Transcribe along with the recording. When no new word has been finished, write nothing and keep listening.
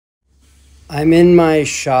I'm in my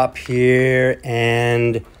shop here,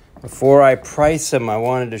 and before I price them, I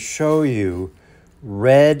wanted to show you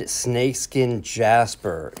red snakeskin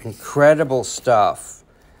jasper. Incredible stuff.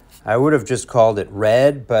 I would have just called it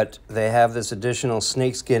red, but they have this additional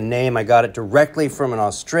snakeskin name. I got it directly from an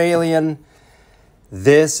Australian.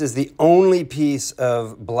 This is the only piece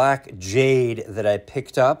of black jade that I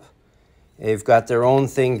picked up. They've got their own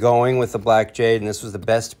thing going with the black jade, and this was the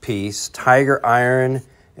best piece. Tiger iron.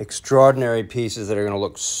 Extraordinary pieces that are going to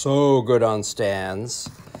look so good on stands.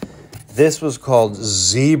 This was called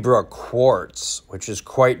zebra quartz, which is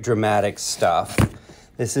quite dramatic stuff.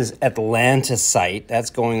 This is Atlantisite. That's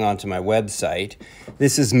going onto my website.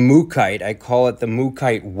 This is Mookite. I call it the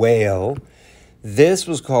Mookite whale. This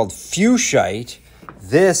was called Fuschite.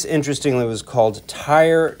 This, interestingly, was called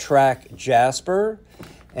tire track jasper.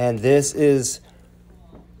 And this is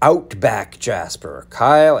Outback Jasper.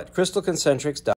 Kyle at crystalconcentrics.com.